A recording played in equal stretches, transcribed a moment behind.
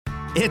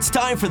It's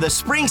time for the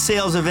spring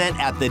sales event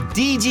at the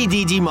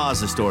DGDG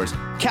Mazda stores.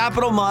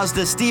 Capital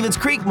Mazda, Stevens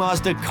Creek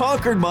Mazda,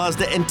 Concord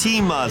Mazda, and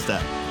Team Mazda.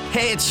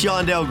 Hey, it's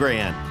Shondell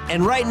Grand.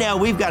 And right now,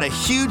 we've got a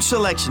huge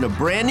selection of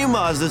brand new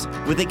Mazdas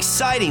with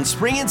exciting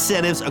spring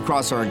incentives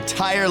across our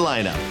entire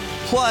lineup.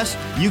 Plus,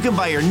 you can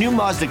buy your new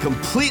Mazda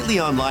completely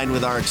online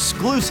with our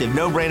exclusive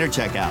no-brainer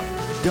checkout.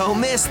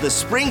 Don't miss the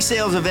spring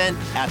sales event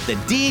at the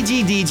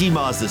DGDG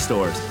Mazda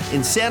stores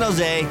in San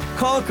Jose,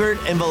 Concord,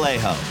 and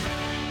Vallejo.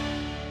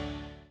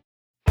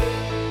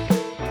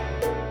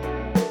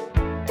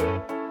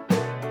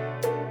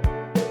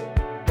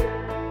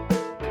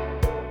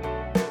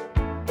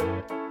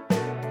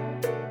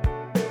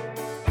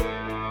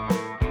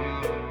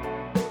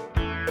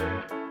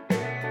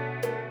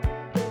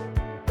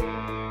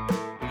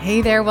 Hey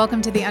there,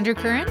 welcome to the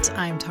Undercurrent.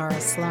 I'm Tara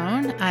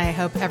Sloan. I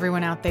hope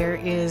everyone out there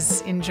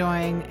is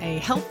enjoying a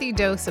healthy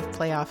dose of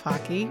playoff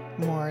hockey,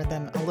 more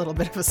than a little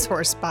bit of a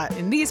sore spot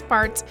in these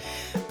parts,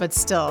 but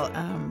still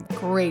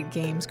great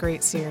games,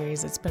 great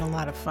series. It's been a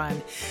lot of fun.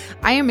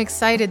 I am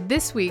excited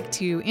this week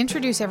to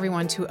introduce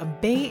everyone to a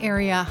Bay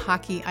Area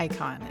hockey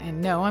icon. And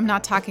no, I'm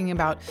not talking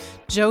about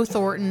Joe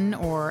Thornton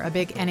or a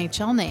big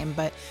NHL name,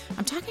 but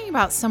I'm talking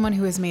about someone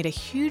who has made a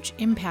huge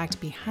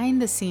impact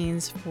behind the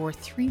scenes for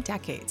 3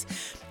 decades.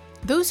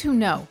 Those who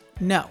know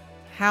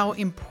how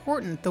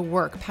important the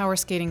work power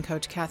skating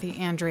coach Cathy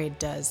Andrade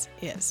does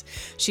is.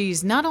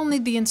 She's not only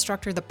the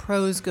instructor the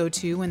pros go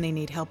to when they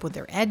need help with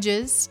their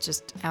edges,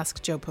 just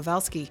ask Joe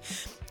Pavelski,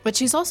 but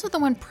she's also the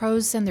one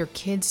pros send their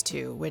kids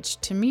to, which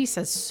to me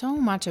says so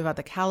much about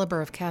the caliber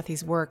of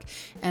Cathy's work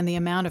and the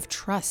amount of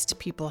trust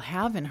people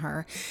have in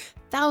her.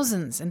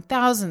 Thousands and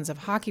thousands of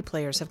hockey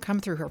players have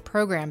come through her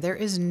program. There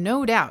is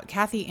no doubt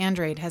Cathy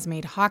Andrade has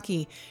made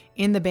hockey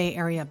in the Bay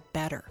Area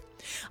better.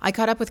 I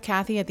caught up with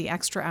Cathy at the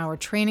Extra Hour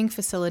training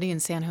facility in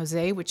San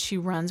Jose, which she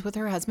runs with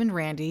her husband,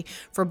 Randy,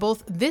 for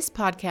both this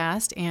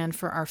podcast and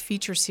for our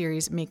feature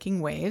series, Making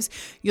Waves.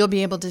 You'll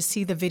be able to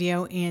see the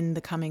video in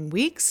the coming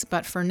weeks,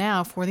 but for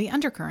now, for the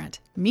Undercurrent,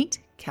 meet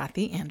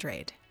Cathy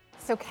Andrade.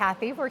 So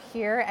Cathy, we're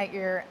here at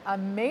your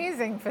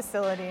amazing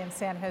facility in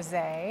San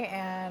Jose,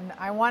 and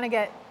I want to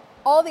get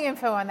all the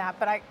info on that,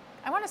 but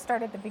I want to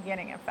start at the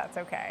beginning, if that's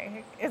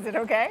okay. Is it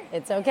okay?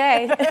 It's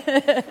okay.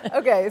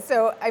 Okay,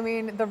 so, I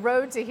mean, the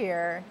road to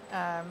here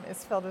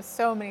is filled with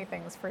so many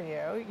things for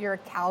you. You're a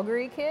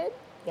Calgary kid?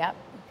 Yep.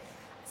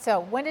 So,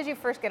 when did you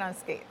first get on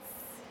skates?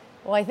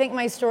 Well, I think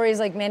my story is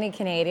like many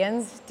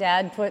Canadians.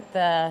 Dad put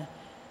the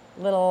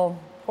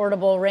little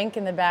portable rink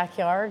in the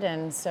backyard,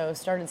 and so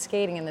started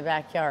skating in the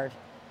backyard.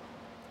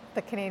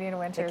 The Canadian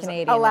winters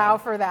allow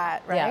for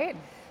that, right?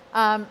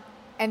 Yeah.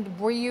 And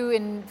were you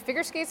in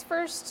figure skates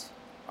first?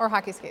 Or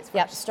hockey skates first?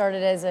 Yep,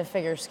 started as a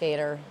figure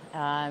skater.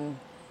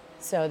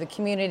 So the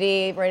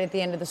community right at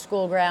the end of the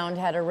school ground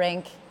had a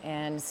rink,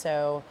 and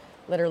so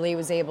literally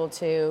was able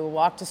to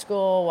walk to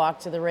school, walk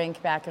to the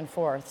rink, back and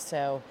forth.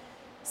 So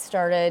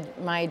started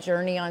my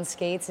journey on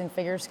skates and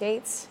figure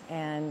skates,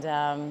 and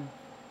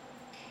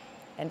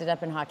ended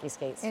up in hockey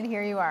skates. And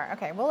here you are.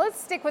 Okay, well,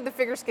 let's stick with the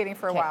figure skating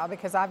for a while,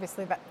 because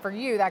obviously that, for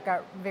you that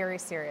got very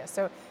serious.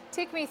 So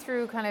take me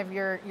through kind of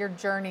your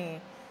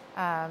journey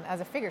as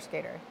a figure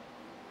skater.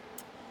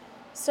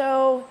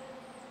 So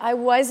I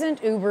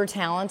wasn't uber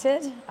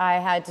talented. I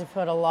had to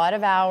put a lot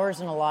of hours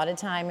and a lot of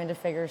time into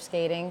figure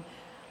skating.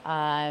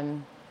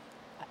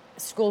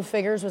 School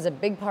figures was a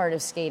big part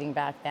of skating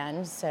back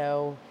then,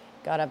 so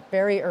got up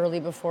very early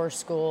before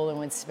school and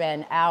would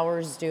spend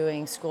hours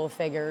doing school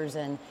figures,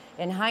 and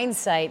in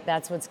hindsight,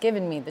 that's what's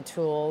given me the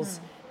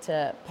tools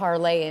to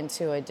parlay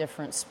into a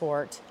different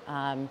sport.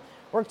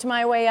 Worked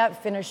my way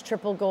up, finished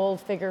triple gold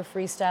figure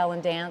freestyle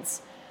and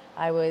dance.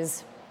 I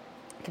was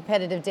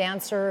competitive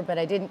dancer, but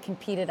I didn't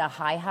compete at a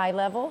high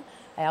level.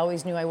 I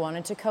always knew I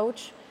wanted to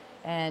coach,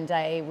 and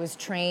I was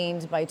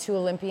trained by 2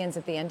 Olympians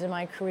at the end of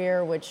my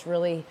career, which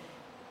really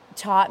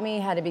taught me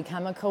how to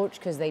become a coach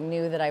because they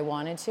knew that I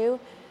wanted to.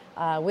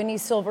 Winnie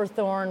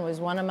Silverthorne was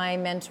one of my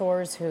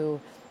mentors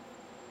who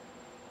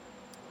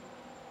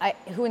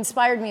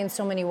inspired me in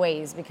so many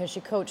ways, because she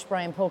coached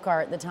Brian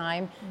Pokar at the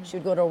time. She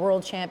would go to a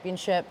world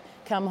championship,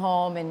 come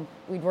home, and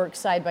we'd work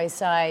side by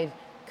side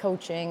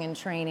coaching and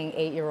training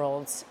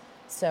 8-year-olds.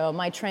 So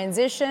my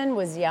transition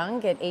was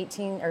young. At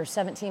 18 or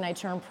 17, I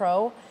turned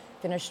pro,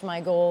 finished my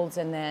golds,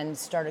 and then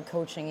started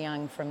coaching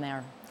young from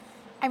there.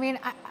 I mean,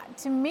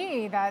 to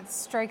me, that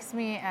strikes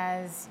me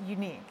as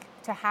unique,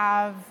 to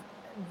have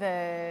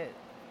the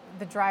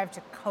drive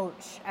to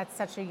coach at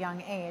such a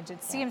young age.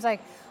 It seems like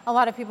a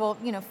lot of people,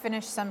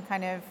 finish some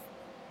kind of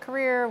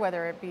career,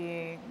 whether it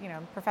be,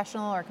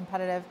 professional or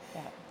competitive,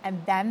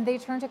 and then they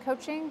turn to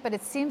coaching. But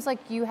it seems like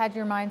you had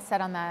your mind set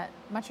on that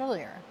much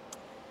earlier.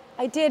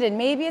 I did, and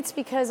maybe it's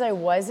because I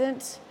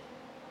wasn't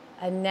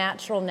a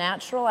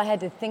natural. I had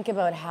to think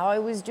about how I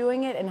was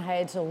doing it, and I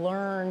had to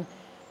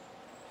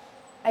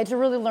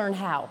really learn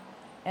how.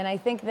 And I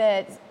think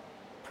that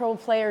pro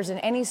players in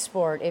any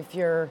sport, if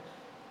you're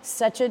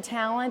such a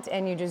talent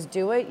and you just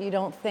do it, you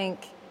don't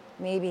think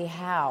maybe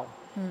how.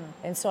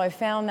 And so I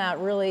found that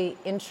really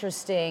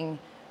interesting.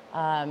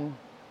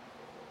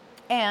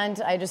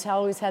 And I just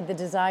always had the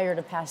desire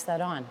to pass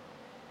that on.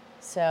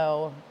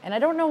 So, and I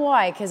don't know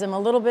why, because I'm a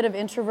little bit of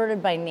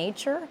introverted by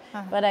nature,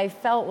 but I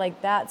felt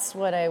like that's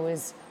what I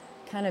was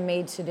kind of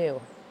made to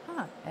do.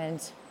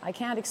 And I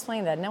can't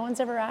explain that. No one's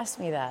ever asked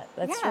me that.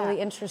 That's really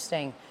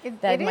interesting.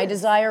 That my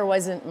desire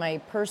wasn't my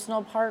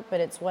personal part, but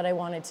it's what I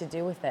wanted to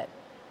do with it.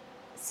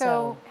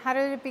 So how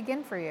did it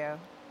begin for you,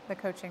 the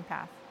coaching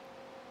path?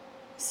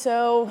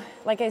 So,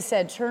 like I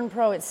said, turned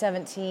pro at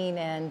 17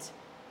 and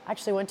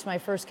actually went to my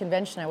first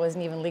convention. I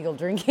wasn't even legal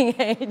drinking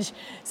age.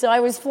 So I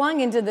was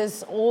flung into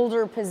this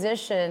older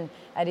position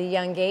at a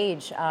young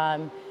age.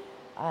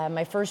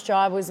 My first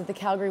job was at the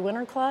Calgary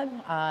Winter Club.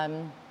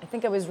 I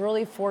think I was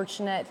really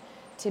fortunate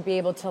to be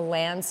able to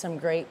land some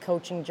great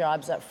coaching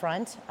jobs up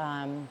front.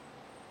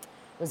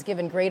 Was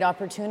given great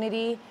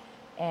opportunity,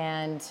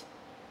 and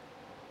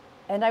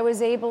I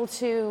was able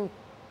to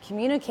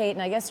communicate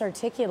and I guess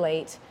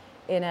articulate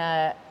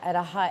at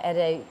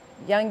a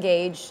young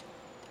age.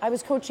 I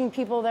was coaching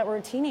people that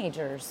were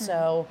teenagers,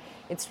 so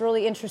it's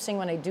really interesting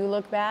when I do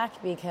look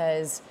back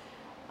because,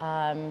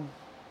 that's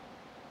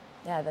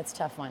a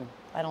tough one.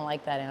 I don't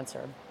like that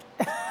answer.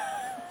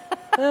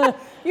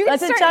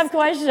 That's a tough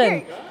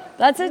question.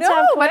 That's a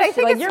tough question. But I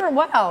think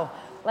wow.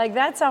 Like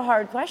that's a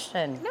hard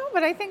question. No,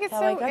 but I think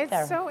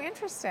it's so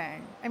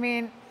interesting. I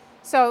mean,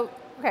 so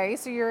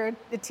you're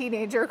a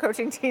teenager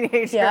coaching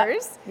teenagers.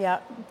 Yeah.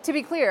 To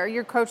be clear,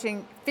 you're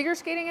coaching figure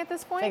skating at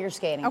this point? Figure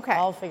skating. Okay.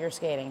 All figure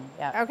skating.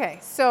 Yeah. Okay.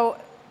 So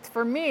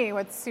for me,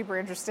 what's super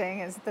interesting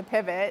is the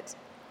pivot,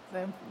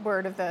 the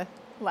word of the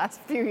last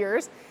few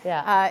years,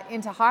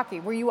 into hockey.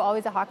 Were you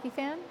always a hockey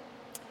fan?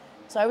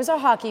 So I was a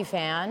hockey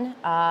fan.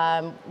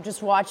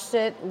 Just watched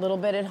it a little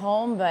bit at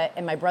home,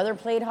 and my brother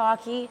played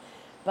hockey.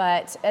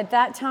 But at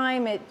that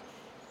time, it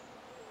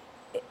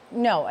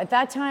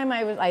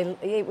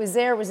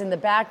was in the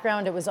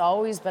background. It was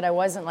always, but I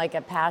wasn't like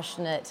a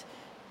passionate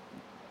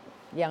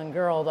young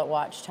girl that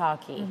watched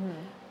hockey.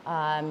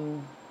 I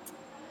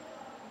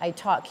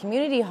taught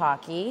community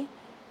hockey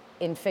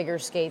in figure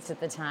skates at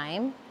the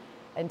time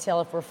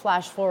until, if we're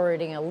flash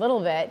forwarding a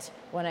little bit,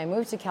 when I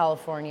moved to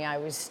California, I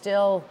was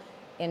still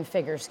in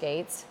figure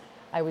skates.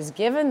 I was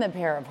given the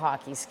pair of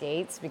hockey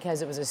skates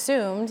because it was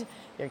assumed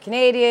you're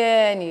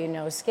Canadian, you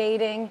know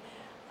skating.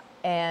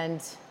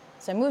 And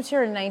so I moved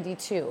here in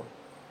 '92.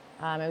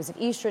 I was at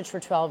Eastridge for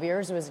 12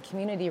 years. It was a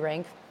community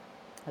rink.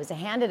 I was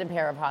handed a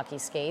pair of hockey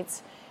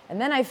skates. And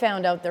then I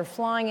found out they're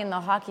flying in the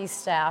hockey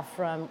staff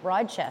from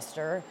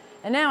Rochester.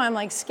 And now I'm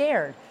like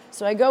scared.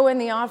 So I go in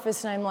the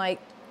office and I'm like,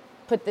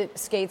 put the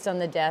skates on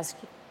the desk.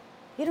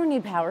 You don't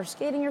need power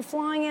skating. You're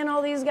flying in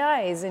all these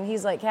guys. And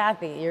he's like,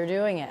 Cathy, you're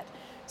doing it.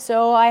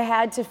 So I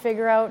had to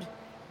figure out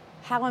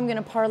how I'm going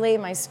to parlay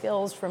my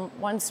skills from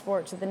one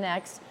sport to the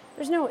next.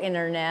 There's no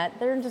internet.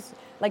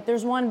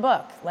 There's one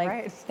book.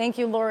 Thank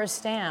you, Laura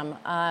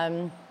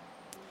Stamm.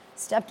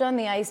 Stepped on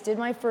the ice, did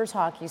my first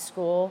hockey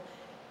school,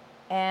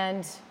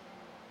 and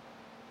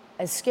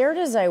as scared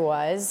as I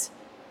was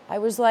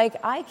like,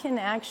 I can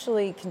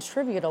actually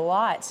contribute a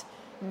lot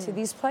to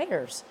these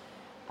players.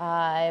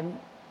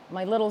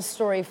 My little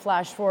story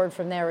flash forward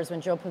from there was when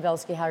Joe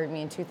Pavelski hired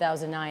me in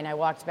 2009. I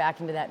walked back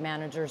into that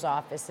manager's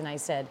office and I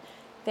said,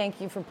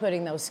 thank you for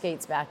putting those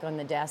skates back on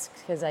the desk,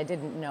 because I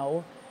didn't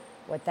know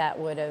what that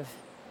would have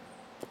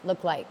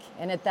looked like.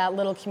 And at that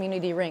little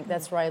community rink,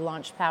 that's where I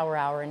launched Power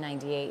Hour in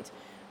 '98,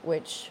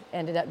 which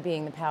ended up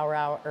being the Power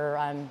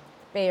Hour,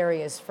 Bay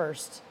Area's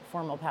first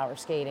formal power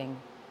skating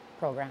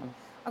program.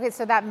 Okay,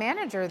 so that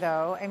manager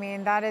though, I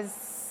mean,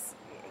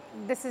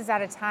 this is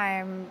at a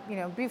time,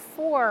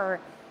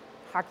 before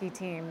hockey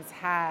teams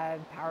had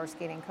power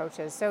skating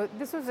coaches. So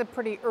this was a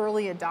pretty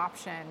early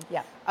adoption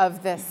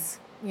of this,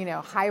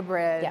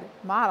 hybrid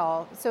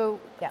model. So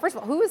first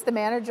of all, who was the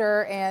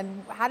manager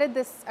and how did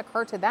this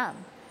occur to them?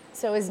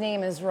 So his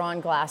name is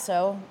Ron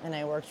Glasso, and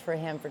I worked for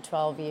him for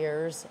 12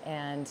 years.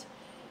 And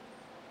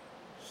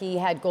he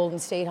had Golden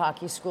State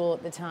Hockey School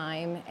at the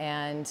time.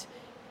 And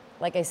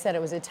like I said,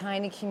 it was a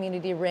tiny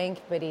community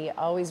rink, but he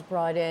always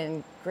brought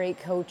in great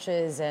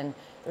coaches, and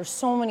there's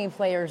so many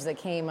players that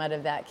came out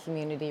of that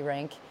community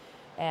rink.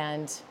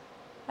 And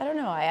I don't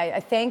know, I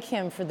thank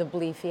him for the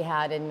belief he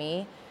had in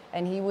me.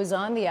 And he was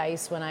on the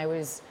ice when I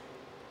was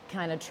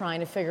kind of trying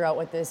to figure out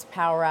what this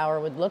Power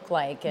Hour would look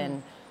like.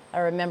 And I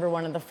remember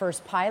one of the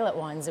first pilot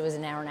ones, it was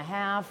an hour and a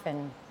half,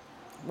 and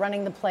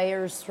running the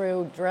players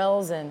through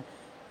drills, and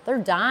they're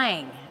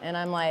dying. And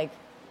I'm like,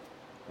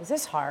 is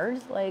this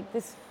hard?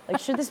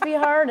 Should this be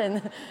hard?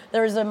 And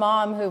there was a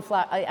mom who,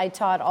 I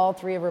taught all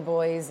three of her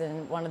boys,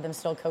 and one of them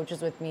still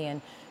coaches with me,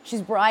 and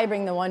she's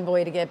bribing the one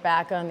boy to get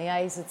back on the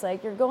ice. It's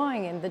like, you're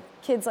going, and the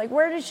kid's like,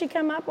 where did she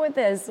come up with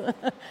this?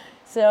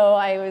 So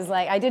I was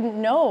like, I didn't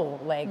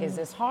know, is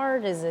this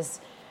hard?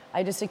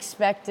 I just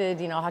expected,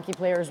 hockey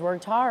players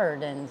worked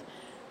hard, and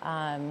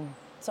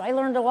so I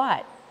learned a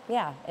lot,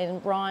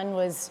 and Ron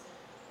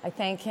I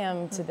thank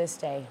him to this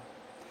day.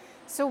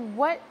 So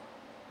what,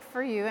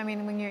 for you, I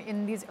mean, when you're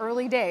in these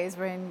early days,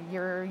 when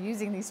you're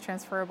using these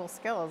transferable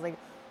skills,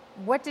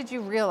 what did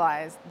you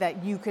realize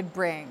that you could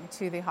bring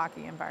to the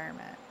hockey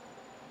environment?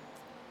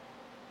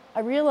 I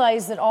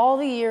realized that all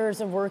the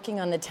years of working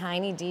on the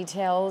tiny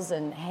details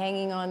and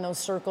hanging on those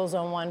circles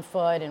on one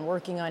foot and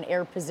working on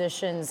air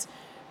positions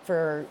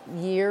for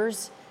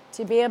years,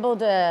 to be able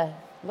to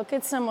look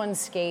at someone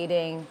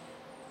skating,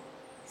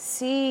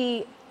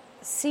 see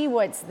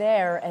what's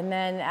there, and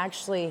then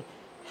actually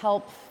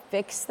help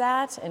fix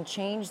that and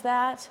change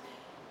that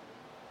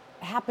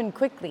happened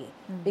quickly.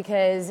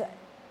 Because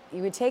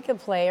you would take a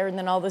player and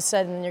then all of a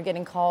sudden you're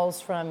getting calls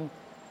from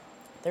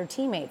their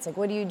teammates, like,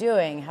 what are you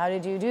doing? How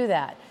did you do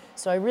that?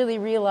 So I really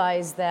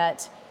realized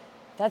that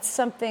that's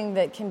something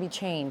that can be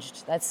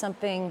changed. That's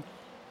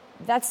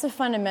the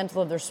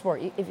fundamental of their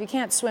sport. If you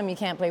can't swim, you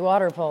can't play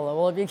water polo.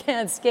 Well, if you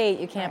can't skate,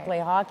 you can't play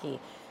hockey.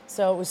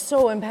 So it was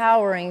so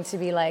empowering to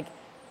be like,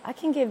 I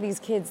can give these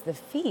kids the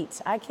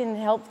feet. I can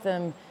help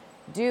them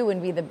do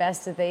and be the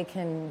best that they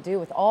can do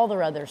with all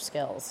their other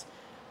skills.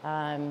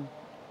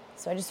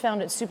 So I just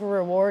found it super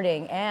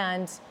rewarding,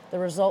 and the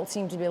results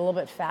seemed to be a little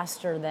bit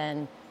faster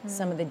than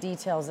some of the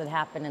details that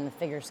happen in the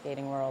figure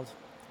skating world.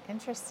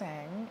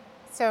 Interesting.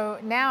 So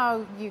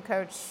now you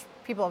coach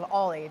people of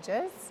all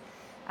ages.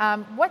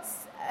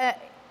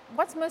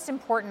 What's most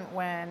important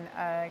when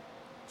a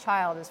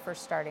child is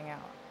first starting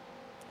out?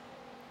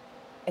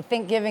 I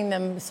think giving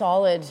them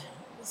solid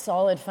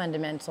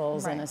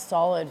fundamentals and a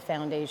solid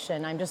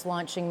foundation. I'm just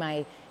launching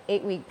my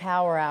 8-week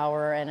power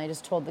hour, and I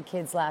just told the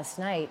kids last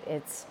night,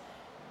 it's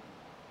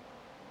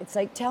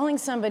like telling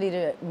somebody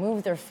to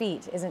move their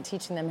feet isn't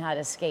teaching them how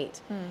to skate.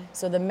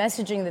 So the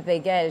messaging that they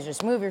get is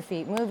just move your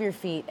feet, move your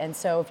feet. And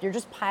so if you're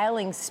just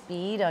piling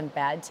speed on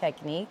bad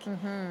technique,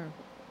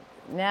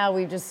 now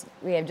we just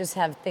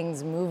have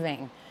things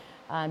moving.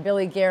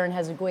 Billy Guerin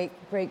has a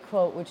great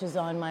quote, which is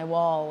on my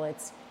wall.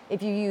 It's,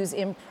 if you use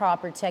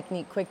improper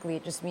technique quickly,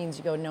 it just means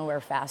you go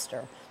nowhere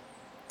faster.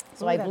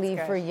 So I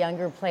believe for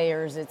younger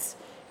players, it's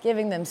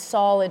giving them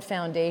solid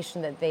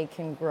foundation that they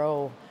can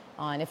grow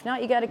on. If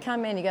not, you got to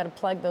come in, you got to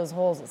plug those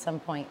holes at some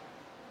point,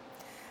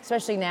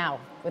 especially now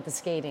with the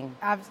skating.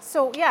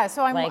 So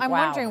I'm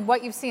wondering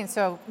what you've seen.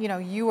 So,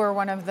 you were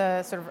one of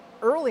the sort of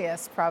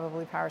earliest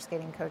probably power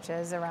skating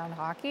coaches around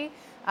hockey.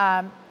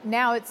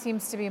 Now it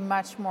seems to be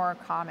much more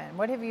common.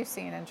 What have you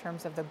seen in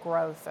terms of the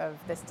growth of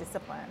this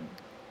discipline?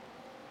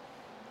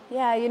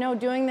 Yeah,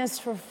 doing this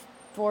for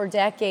 4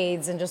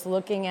 decades and just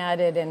looking at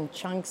it in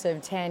chunks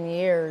of 10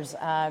 years,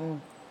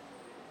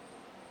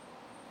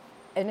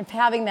 and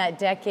having that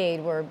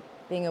decade where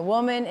being a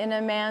woman in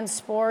a man's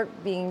sport,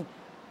 being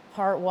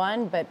part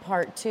one, but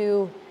part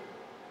two,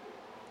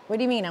 what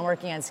do you mean I'm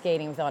working on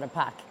skating without a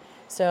puck?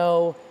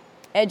 So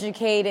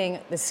educating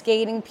the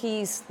skating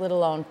piece, let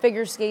alone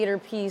figure skater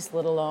piece,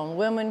 let alone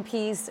women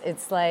piece,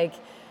 it's like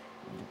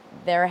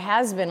there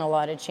has been a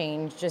lot of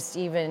change. Just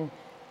even,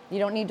 you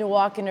don't need to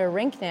walk into a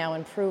rink now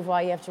and prove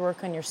why you have to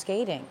work on your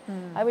skating.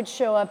 I would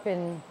show up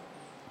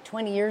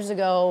 20 years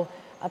ago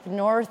up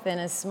north in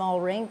a small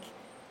rink,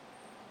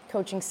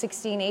 coaching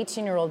 16,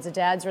 18-year-olds. The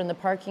dads are in the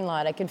parking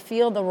lot. I could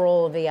feel the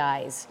roll of the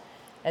eyes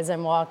as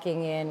I'm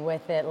walking in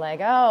with it, like,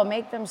 oh,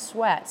 make them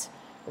sweat,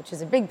 which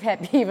is a big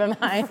pet peeve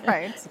of mine.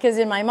 Because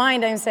in my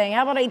mind, I'm saying,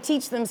 how about I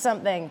teach them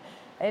something?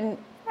 And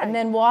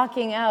then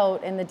walking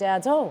out, and the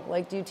dads, oh,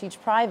 like, do you teach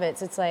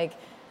privates? It's like,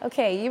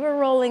 okay, you were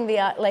rolling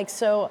the,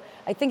 so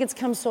I think it's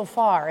come so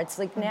far. It's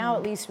like now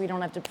at least we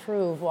don't have to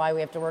prove why we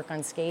have to work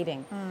on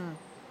skating,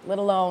 let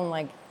alone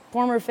like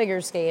former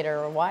figure skater,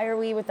 or why are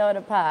we without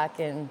a puck?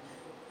 And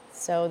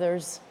so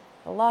there's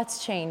a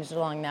lot's changed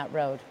along that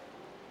road.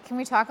 Can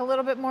we talk a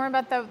little bit more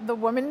about the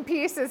woman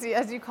piece, as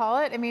you call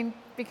it? I mean,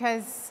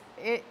 because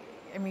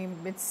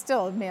it's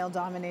still a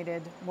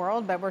male-dominated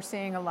world, but we're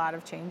seeing a lot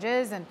of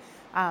changes, and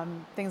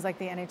things like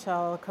the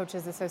NHL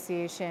Coaches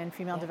Association,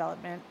 female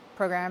development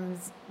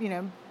programs,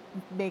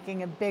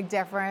 making a big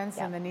difference,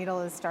 and the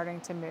needle is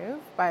starting to move.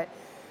 But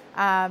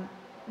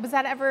was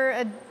that ever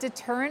a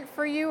deterrent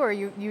for you, or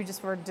you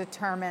just were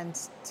determined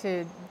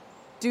to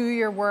do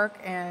your work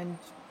and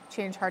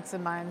change hearts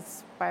and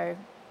minds by,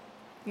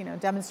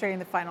 demonstrating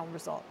the final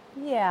result?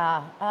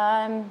 Yeah.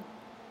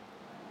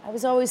 I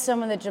was always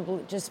someone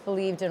that just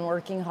believed in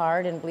working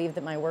hard and believed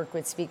that my work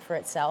would speak for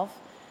itself.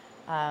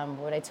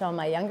 Would I tell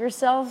my younger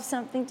self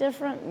something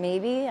different?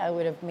 Maybe. I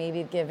would have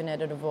maybe given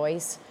it a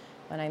voice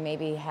when I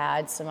maybe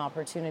had some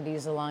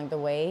opportunities along the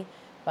way.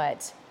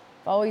 But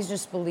I've always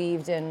just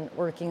believed in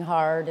working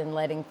hard and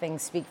letting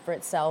things speak for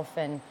itself.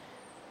 And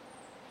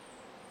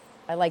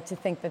I like to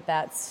think that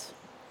that's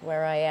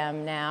where I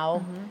am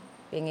now,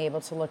 being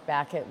able to look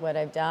back at what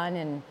I've done,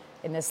 and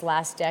in this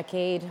last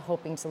decade,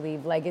 hoping to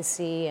leave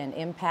legacy and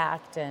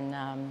impact.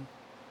 And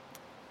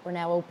we're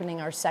now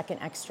opening our second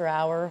extra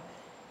hour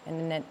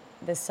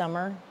this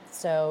summer.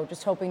 So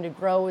just hoping to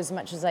grow as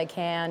much as I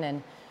can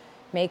and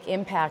make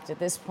impact at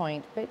this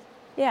point. But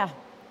yeah,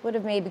 would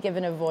have maybe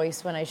given a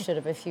voice when I should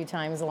have a few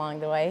times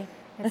along the way.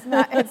 It's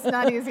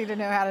not easy to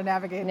know how to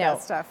navigate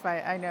that stuff.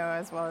 I know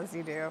as well as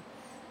you do.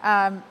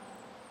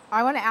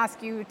 I want to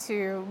ask you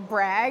to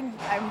brag.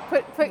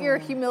 Put your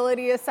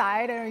humility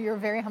aside. I know you're a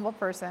very humble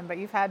person, but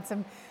you've had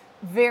some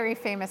very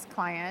famous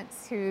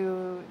clients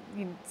who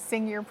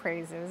sing your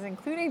praises,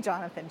 including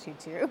Jonathan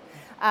Chichu.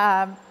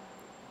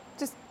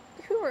 Just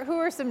who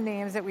are some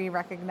names that we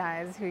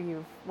recognize who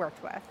you've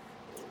worked with?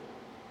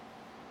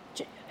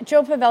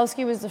 Joe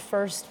Pavelski was the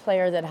first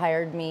player that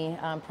hired me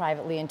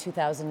privately in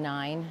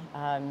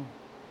 2009.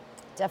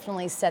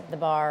 Definitely set the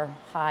bar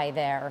high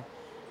there.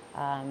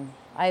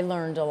 I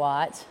learned a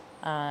lot.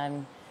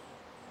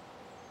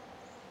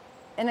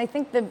 And I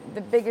think the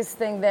biggest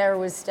thing there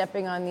was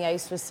stepping on the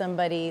ice with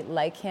somebody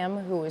like him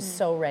who was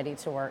so ready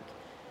to work.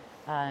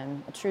 A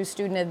true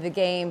student of the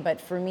game, but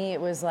for me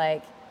it was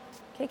like,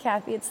 okay,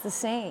 Cathy, it's the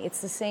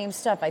same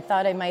stuff. I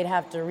thought I might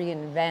have to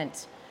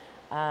reinvent.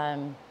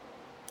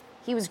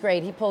 He was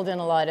great. He pulled in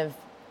a lot of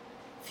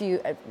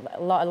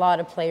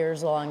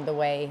players along the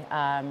way.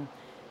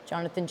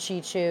 Jonathan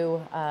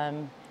Chichu,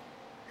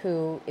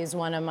 who is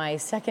one of my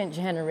second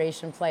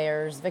generation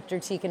players. Victor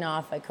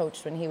Tikhonov, I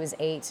coached when he was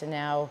 8, and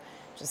now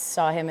just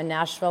saw him in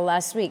Nashville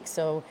last week.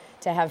 So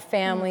to have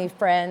family,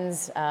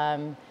 friends,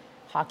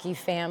 hockey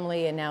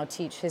family, and now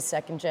teach his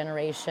second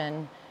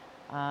generation.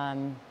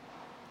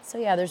 So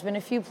yeah, there's been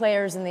a few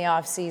players in the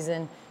off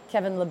season.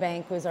 Kevin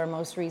LeBanc was our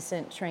most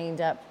recent, trained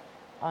up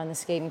on the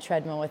skating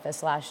treadmill with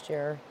us last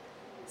year.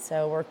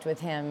 So worked with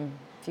him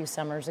a few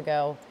summers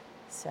ago.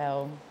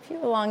 So a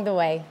few along the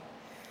way.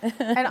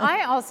 And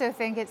I also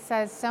think it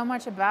says so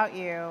much about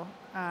you,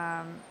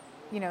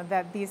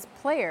 that these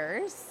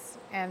players,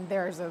 and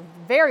there's a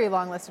very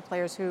long list of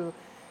players who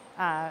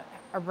are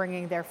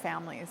bringing their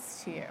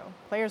families to you.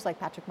 Players like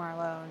Patrick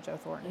Marleau and Joe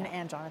Thornton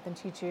and Jonathan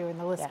Chichu, and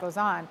the list goes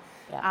on,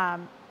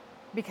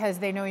 because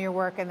they know your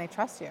work and they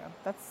trust you.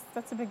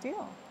 That's a big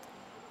deal.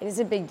 It is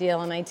a big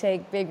deal, and I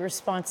take big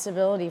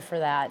responsibility for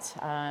that.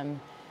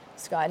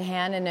 Scott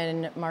Hannon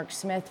and Mark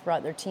Smith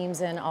brought their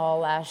teams in all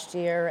last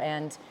year,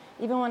 and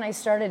even when I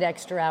started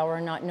Extra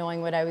Hour, not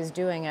knowing what I was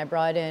doing, I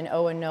brought in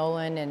Owen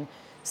Nolan and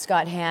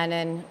Scott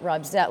Hannon,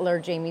 Rob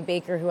Zettler, Jamie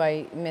Baker, who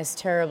I miss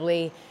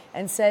terribly,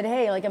 and said,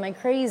 hey, am I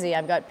crazy?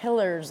 I've got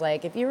pillars.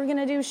 If you were going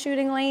to do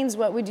shooting lanes,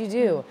 what would you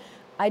do?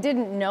 I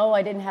didn't know.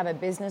 I didn't have a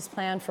business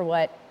plan for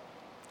what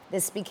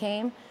this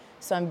became.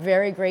 So I'm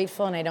very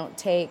grateful, and I don't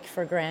take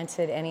for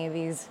granted any of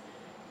these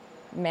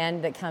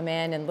men that come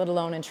in, and let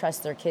alone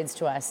entrust their kids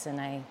to us, and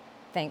I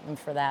thank them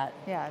for that.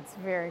 Yeah, it's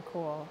very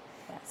cool.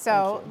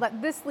 So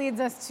this leads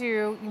us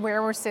to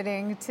where we're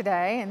sitting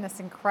today in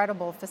this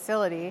incredible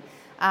facility.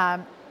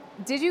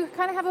 Did you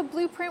kind of have a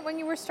blueprint when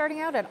you were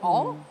starting out at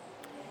all?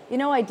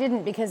 I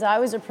didn't, because I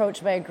was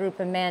approached by a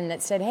group of men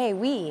that said, hey,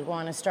 we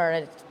want to start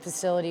a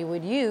facility.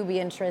 Would you be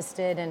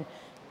interested in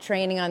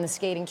training on the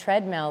skating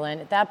treadmill?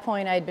 And at that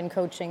point, I'd been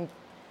coaching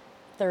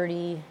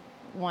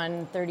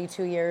 31,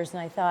 32 years, and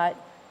I thought,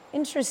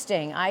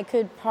 interesting. I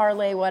could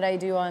parlay what I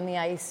do on the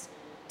ice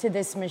to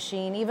this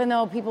machine, even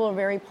though people are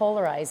very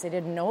polarized. They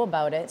didn't know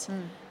about it.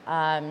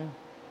 A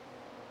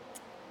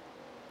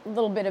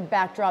little bit of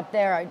backdrop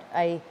there.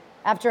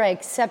 After I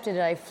accepted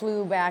it, I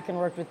flew back and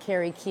worked with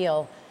Carrie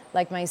Keel,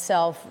 like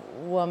myself,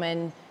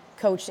 woman,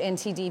 coached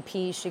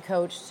NTDP. She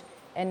coached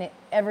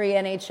every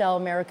NHL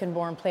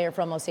American-born player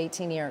for almost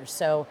 18 years.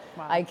 So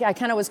I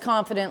kind of was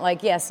confident,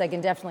 yes, I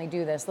can definitely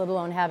do this, let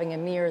alone having a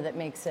mirror that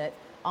makes it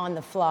on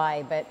the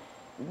fly. But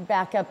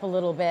back up a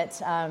little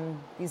bit.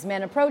 These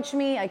men approached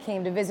me. I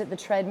came to visit the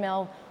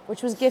treadmill,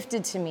 which was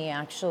gifted to me,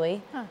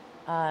 actually.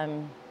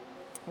 It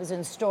was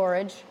in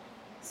storage.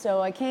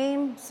 So I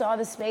came, saw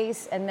the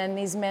space, and then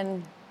these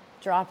men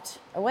dropped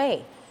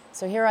away.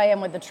 So here I am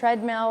with the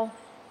treadmill,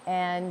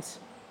 and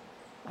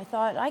I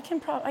thought, I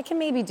can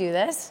maybe do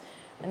this.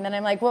 And then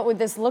I'm like, what would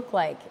this look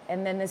like?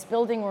 And then this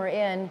building we're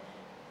in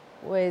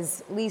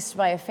was leased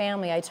by a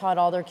family. I taught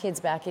all their kids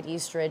back at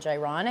Eastridge.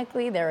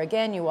 Ironically, there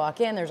again, you walk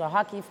in, there's a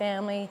hockey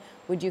family.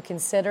 Would you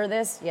consider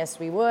this? Yes,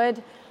 we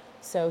would.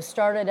 So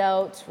started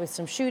out with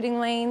some shooting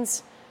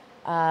lanes,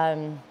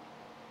 got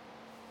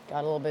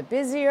a little bit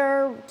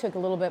busier, took a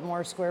little bit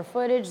more square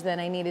footage. Then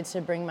I needed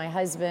to bring my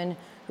husband,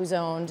 who's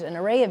owned an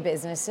array of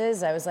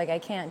businesses. I was like, I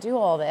can't do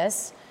all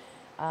this.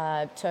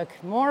 Took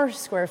more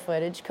square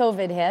footage,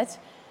 COVID hit.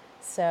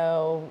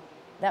 So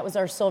that was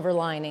our silver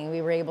lining.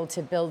 We were able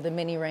to build the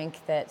mini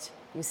rink that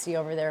you see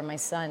over there. My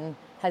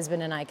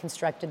husband and I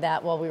constructed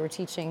that while we were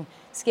teaching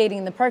skating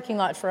in the parking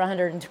lot for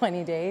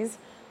 120 days.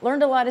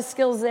 Learned a lot of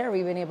skills there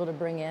we've been able to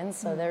bring in.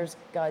 So there's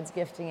God's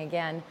gifting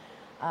again.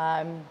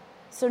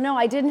 So no,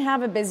 I didn't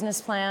have a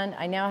business plan.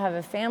 I now have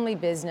a family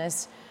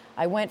business.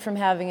 I went from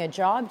having a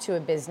job to a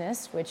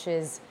business, which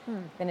has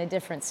been a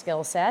different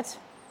skill set.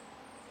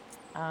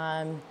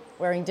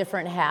 Wearing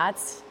different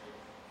hats.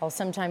 I'll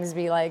sometimes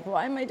be like,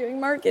 why am I doing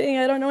marketing?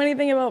 I don't know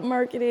anything about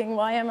marketing.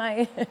 Why am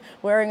I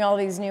wearing all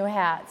these new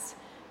hats?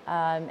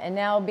 And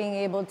now being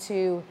able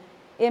to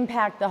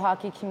impact the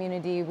hockey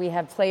community. We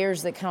have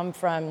players that come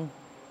from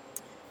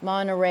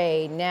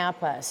Monterey,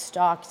 Napa,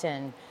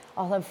 Stockton.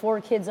 I'll have 4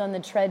 kids on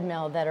the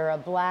treadmill that are a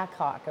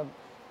Blackhawk, a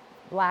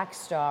Black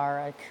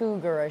Star, a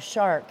Cougar, a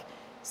Shark.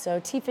 So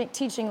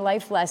teaching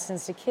life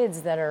lessons to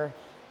kids that are,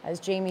 as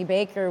Jamie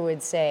Baker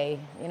would say,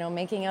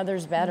 making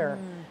others better.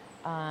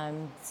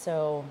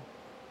 So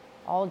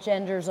all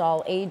genders,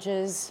 all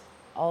ages,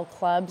 all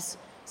clubs.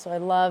 So I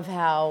love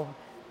how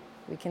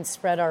we can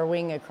spread our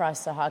wing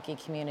across the hockey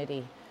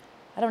community.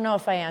 I don't know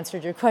if I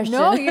answered your question.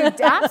 No, you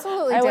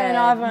absolutely I did. went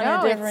off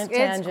on a different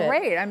tangent. It's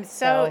great.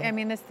 I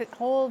mean, this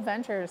whole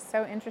venture is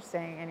so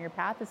interesting, and your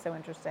path is so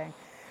interesting.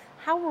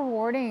 How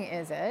rewarding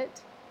is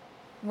it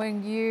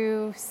when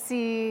you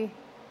see,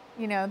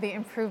 the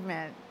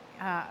improvement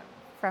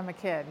from a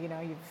kid?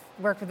 You've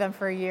worked with them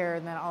for a year,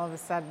 and then all of a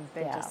sudden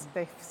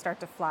they start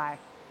to fly.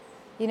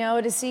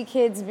 To see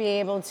kids be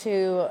able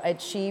to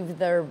achieve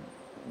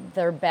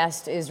their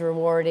best is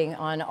rewarding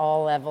on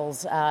all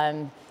levels.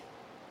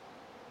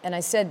 And I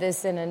said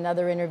this in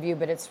another interview,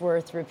 but it's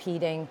worth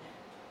repeating.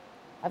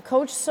 I've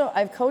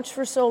coached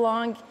for so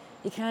long,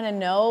 you kind of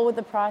know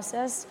the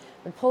process.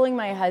 But pulling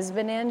my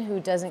husband in, who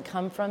doesn't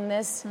come from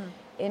this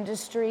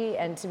industry,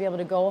 and to be able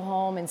to go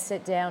home and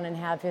sit down and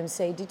have him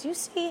say, "Did you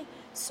see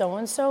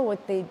so-and-so,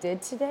 what they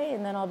did today?"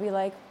 And then I'll be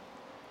like,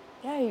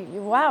 "Yeah,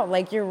 wow,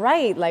 like you're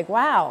right, like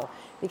wow."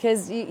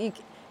 Because I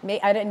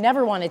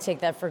never want to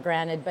take that for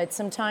granted, but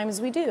sometimes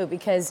we do,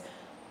 because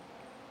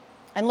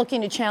I'm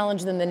looking to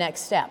challenge them the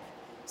next step.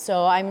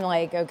 So I'm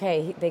like,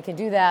 okay, they can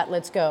do that,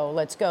 let's go.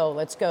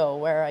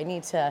 Where I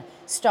need to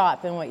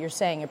stop in what you're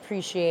saying,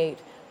 appreciate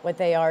what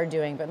they are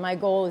doing. But my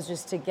goal is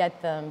just to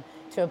get them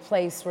to a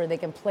place where they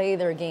can play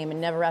their game and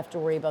never have to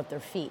worry about their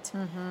feet.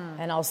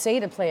 And I'll say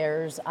to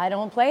players, I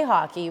don't play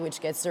hockey, which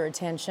gets their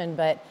attention,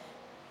 but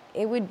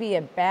it would be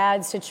a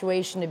bad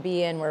situation to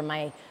be in where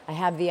I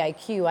have the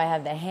IQ, I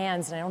have the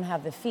hands, and I don't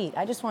have the feet.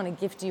 I just want to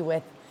gift you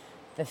with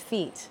the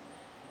feet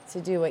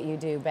to do what you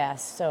do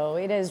best. So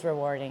it is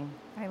rewarding.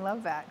 I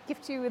love that.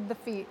 Gift you with the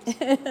feet.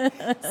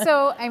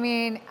 So, I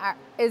mean,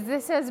 is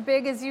this as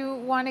big as you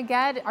want to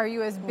get? Are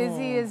you as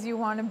busy as you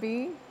want to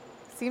be?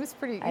 You seem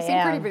pretty busy.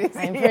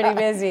 I'm pretty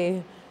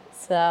busy.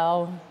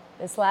 So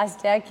this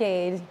last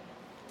decade,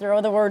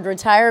 throw the word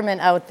retirement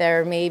out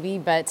there maybe,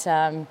 but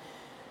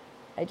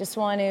I just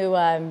want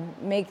to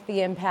make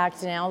the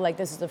impact now. Like,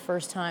 this is the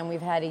first time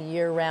we've had a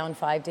year-round,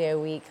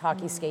 5-day-a-week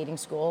hockey skating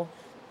school,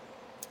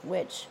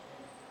 which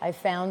I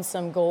found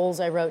some goals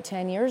I wrote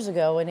 10 years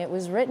ago, and it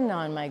was written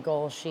on my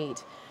goal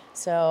sheet.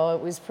 So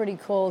it was pretty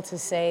cool to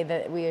say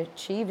that we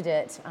achieved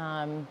it.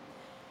 I'm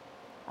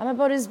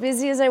about as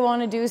busy as I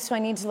want to do, so I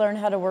need to learn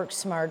how to work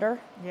smarter.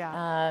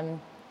 Yeah.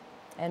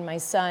 And my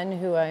son,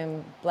 who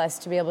I'm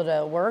blessed to be able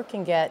to work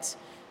and get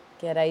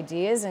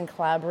ideas and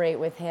collaborate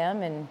with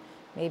him and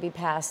maybe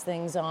pass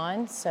things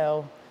on.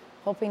 So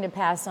hoping to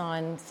pass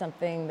on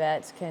something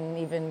that can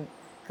even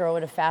grow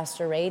at a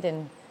faster rate.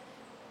 And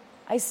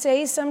I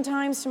say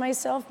sometimes to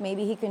myself,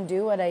 maybe he can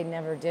do what I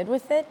never did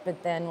with it.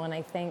 But then when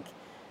I think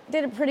I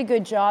did a pretty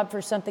good job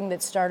for something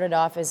that started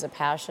off as a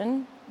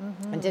passion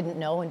and didn't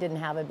know and didn't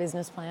have a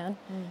business plan.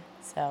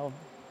 So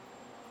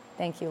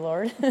thank you,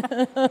 Lord.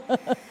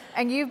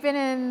 And you've been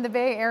in the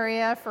Bay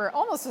Area for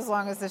almost as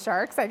long as the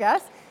Sharks, I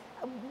guess.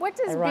 What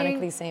does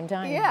Ironically, same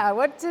time. Yeah,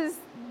 what does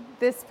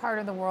this part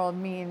of the world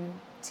mean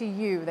to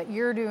you, that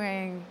you're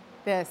doing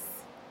this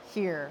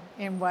here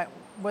in what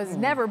was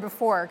never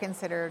before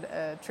considered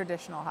a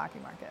traditional hockey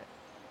market?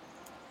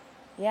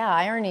 Yeah,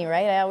 irony,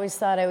 right? I always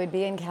thought I would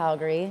be in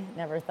Calgary.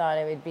 Never thought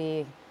I would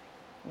be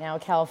now a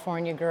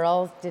California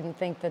girl. Didn't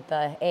think that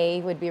the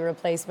A would be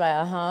replaced by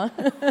a huh.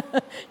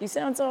 You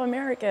sound so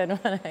American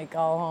when I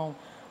call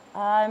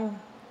home.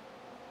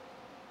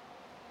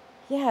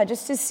 Yeah,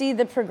 just to see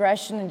the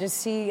progression and just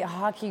see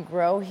hockey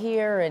grow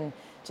here, and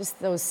just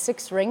those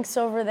 6 rinks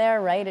over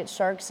there, right, at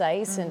Sharks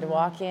Ice, and to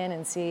walk in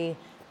and see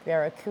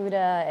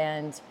Barracuda,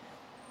 and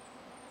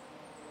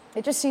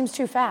it just seems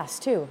too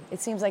fast, too. It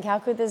seems like, how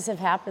could this have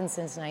happened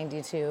since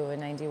 92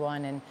 and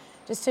 91? And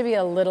just to be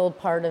a little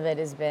part of it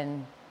has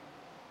been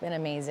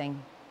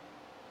amazing.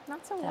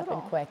 Not so little.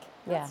 Happened quick.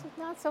 Yeah.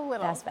 Not so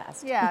little.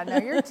 Fast. Yeah, no,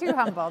 you're too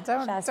humble.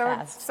 Don't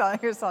sell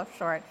yourself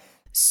short.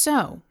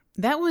 So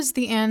that was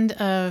the end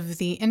of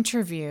the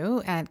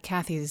interview at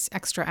Cathy's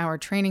extra hour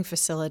training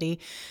facility,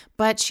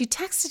 but she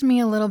texted me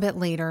a little bit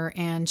later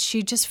and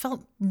she just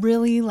felt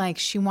really like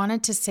she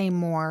wanted to say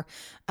more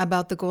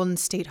about the Golden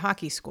State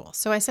Hockey School.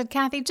 So I said,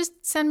 Cathy,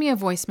 just send me a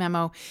voice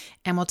memo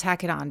and we'll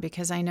tack it on,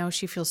 because I know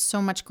she feels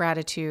so much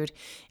gratitude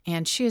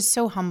and she is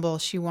so humble.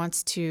 She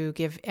wants to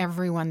give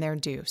everyone their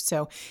due.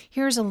 So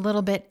here's a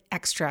little bit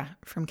extra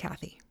from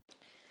Cathy.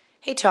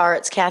 Hey, Tara,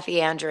 it's Cathy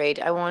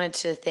Andrade. I wanted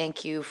to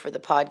thank you for the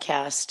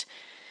podcast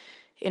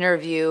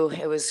interview.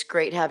 It was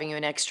great having you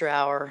an extra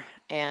hour,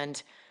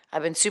 and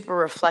I've been super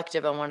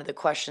reflective on one of the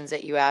questions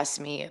that you asked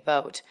me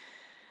about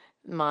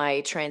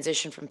my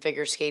transition from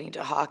figure skating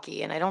to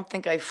hockey, and I don't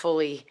think I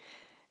fully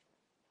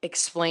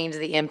explained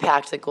the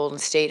impact that Golden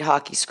State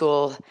Hockey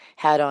School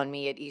had on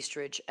me at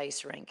Eastridge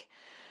Ice Rink.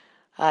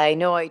 I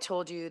know I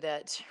told you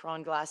that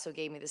Ron Glasso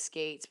gave me the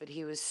skates, but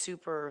he was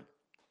super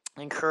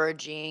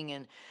encouraging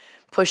and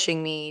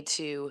pushing me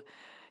to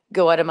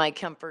go out of my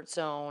comfort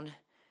zone,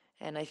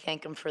 and I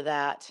thank him for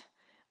that.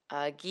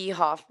 Guy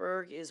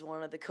Hoffberg is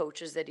one of the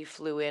coaches that he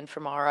flew in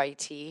from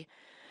RIT,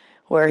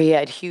 where he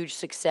had huge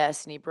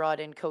success, and he brought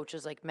in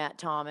coaches like Matt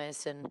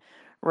Thomas and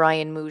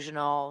Ryan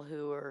Mougenal,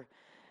 who are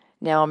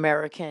now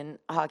American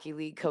Hockey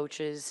League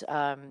coaches.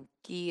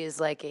 He is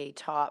like a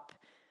top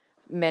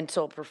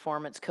mental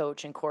performance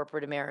coach in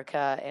corporate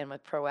America and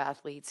with pro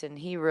athletes. And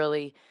he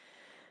really,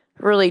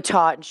 really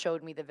taught and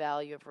showed me the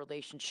value of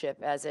relationship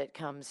as it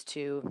comes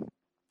to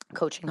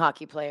coaching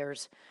hockey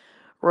players.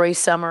 Roy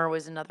Summer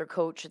was another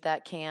coach at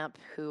that camp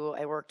who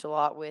I worked a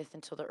lot with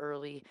until the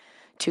early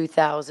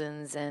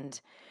 2000s. And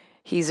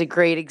he's a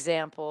great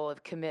example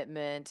of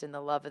commitment and the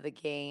love of the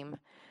game.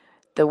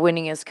 The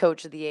winningest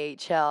coach of the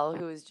AHL,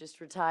 who is just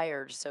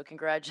retired. So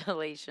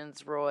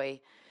congratulations, Roy.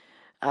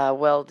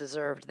 Well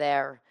deserved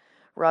there.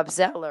 Rob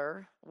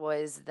Zettler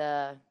was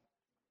the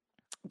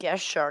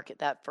guest shark at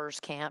that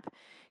first camp.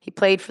 He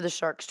played for the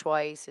Sharks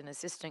twice, an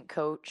assistant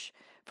coach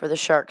for the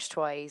Sharks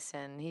twice,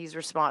 and he's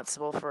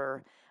responsible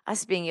for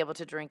us being able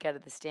to drink out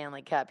of the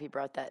Stanley Cup. He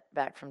brought that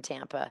back from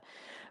Tampa.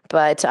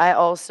 But I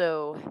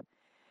also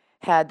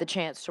had the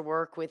chance to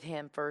work with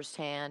him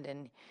firsthand,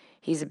 and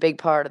he's a big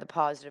part of the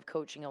Positive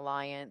Coaching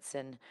Alliance.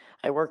 And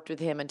I worked with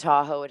him in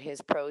Tahoe at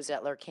his Pro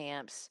Zettler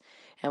camps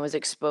and was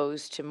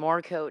exposed to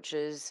more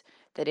coaches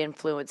that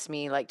influenced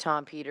me, like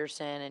Tom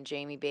Peterson and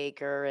Jamie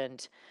Baker,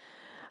 and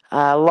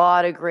a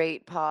lot of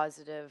great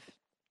positive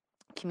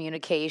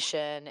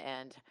communication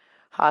and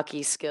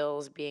hockey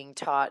skills being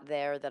taught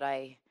there that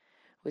I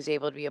was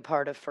able to be a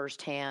part of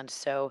firsthand.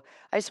 So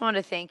I just want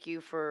to thank you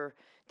for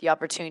the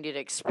opportunity to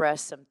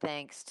express some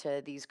thanks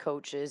to these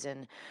coaches.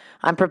 And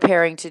I'm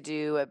preparing to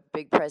do a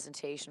big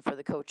presentation for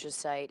the coaches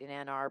site in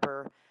Ann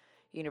Arbor,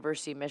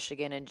 University of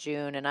Michigan in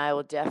June. And I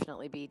will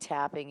definitely be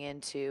tapping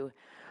into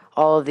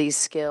all of these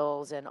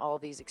skills and all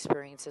these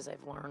experiences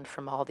I've learned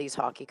from all these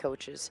hockey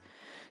coaches.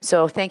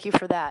 So thank you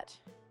for that.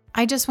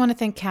 I just want to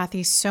thank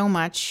Cathy so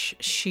much.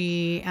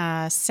 She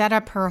set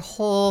up her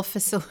whole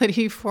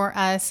facility for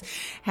us,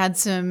 had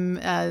some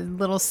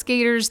little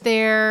skaters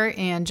there,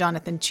 and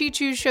Jonathan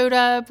Chichu showed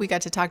up. We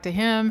got to talk to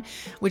him,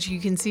 which you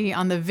can see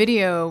on the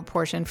video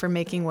portion for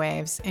Making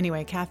Waves.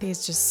 Anyway, Cathy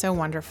is just so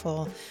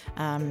wonderful,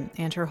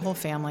 and her whole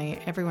family.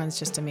 Everyone's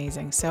just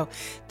amazing. So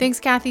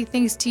thanks, Cathy.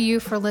 Thanks to you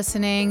for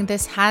listening.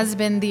 This has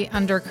been The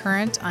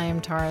Undercurrent. I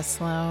am Tara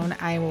Sloan.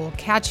 I will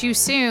catch you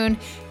soon.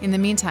 In the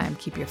meantime,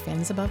 keep your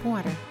fins above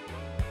water.